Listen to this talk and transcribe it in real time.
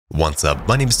What's up,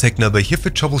 my name is TechNobo here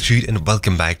for Troubleshoot and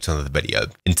welcome back to another video.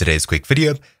 In today's quick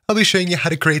video, I'll be showing you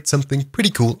how to create something pretty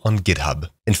cool on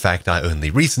GitHub. In fact, I only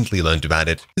recently learned about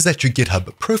it, is that your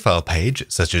GitHub profile page,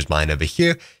 such as mine over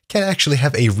here, can actually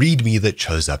have a README that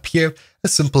shows up here. A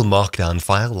simple Markdown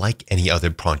file like any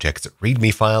other project's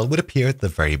README file would appear at the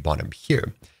very bottom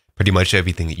here. Pretty much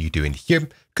everything that you do in here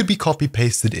could be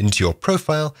copy-pasted into your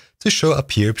profile to show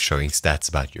up here, showing stats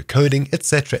about your coding,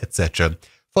 etc, etc,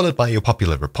 followed by your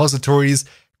popular repositories,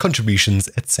 contributions,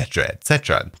 etc,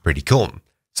 etc. Pretty cool.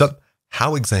 So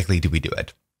how exactly do we do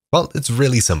it? Well, it's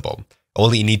really simple.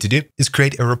 All you need to do is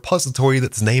create a repository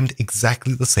that's named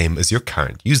exactly the same as your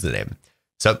current username.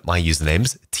 So my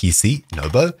username's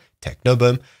tcnobo,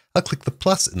 technobo. I'll click the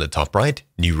plus in the top right,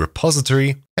 new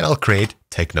repository, and I'll create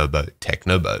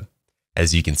technobo.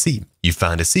 As you can see, you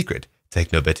found a secret.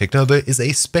 Technobo is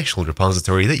a special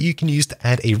repository that you can use to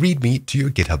add a README to your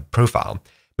GitHub profile.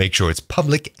 Make sure it's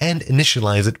public and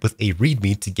initialize it with a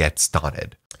README to get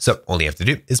started. So all you have to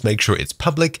do is make sure it's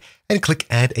public and click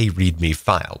Add a README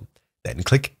file. Then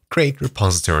click Create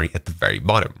Repository at the very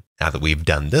bottom. Now that we've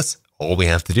done this, all we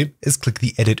have to do is click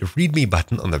the Edit README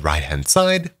button on the right-hand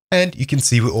side, and you can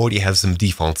see we already have some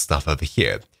default stuff over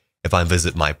here. If I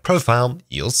visit my profile,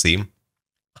 you'll see,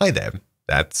 hi there.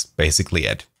 That's basically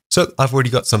it. So I've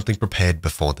already got something prepared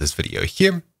before this video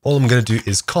here. All I'm going to do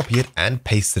is copy it and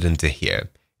paste it into here.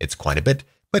 It's quite a bit,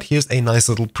 but here's a nice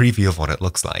little preview of what it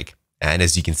looks like. And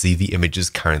as you can see, the image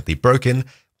is currently broken.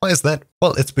 Why is that?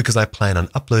 Well, it's because I plan on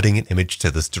uploading an image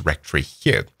to this directory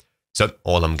here. So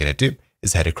all I'm going to do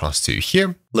is head across to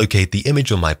here, locate the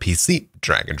image on my PC,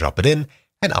 drag and drop it in,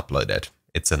 and upload it.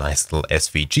 It's a nice little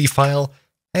SVG file,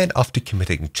 and after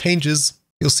committing changes,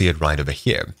 you'll see it right over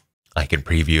here. I can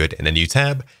preview it in a new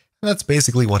tab, and that's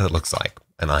basically what it looks like,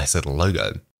 a nice little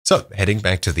logo. So heading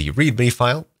back to the README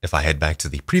file, if I head back to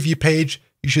the preview page,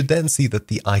 you should then see that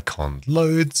the icon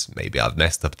loads. Maybe I've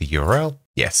messed up the URL.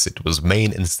 Yes, it was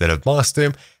main instead of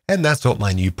master, and that's what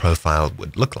my new profile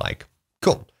would look like.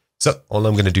 Cool. So all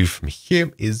I'm going to do from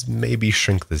here is maybe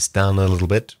shrink this down a little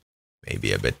bit,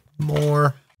 maybe a bit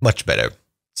more, much better.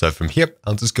 So from here,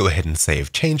 I'll just go ahead and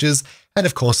save changes. And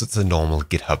of course, it's a normal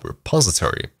GitHub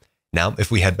repository. Now, if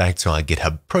we head back to our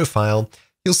GitHub profile,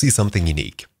 you'll see something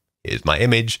unique. Here's my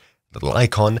image, little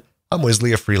icon. I'm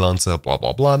Wesley, a freelancer, blah,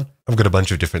 blah, blah. I've got a bunch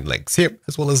of different links here,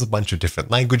 as well as a bunch of different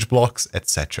language blocks,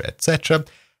 etc, etc.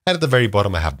 And at the very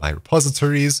bottom, I have my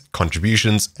repositories,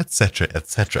 contributions, etc,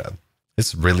 etc.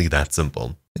 It's really that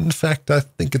simple. In fact, I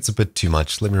think it's a bit too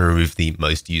much. Let me remove the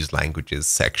most used languages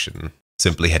section.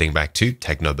 Simply heading back to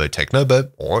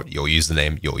technobo, or your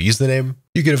username,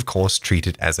 you can of course treat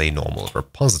it as a normal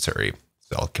repository.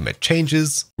 So I'll commit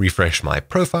changes, refresh my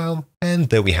profile, and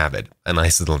there we have it, a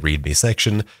nice little README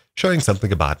section showing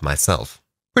something about myself.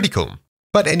 Pretty cool.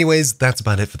 But anyways, that's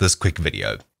about it for this quick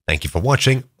video. Thank you for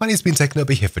watching. My name's been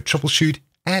TechNobo here for Troubleshoot,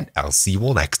 and I'll see you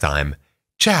all next time.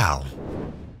 Ciao!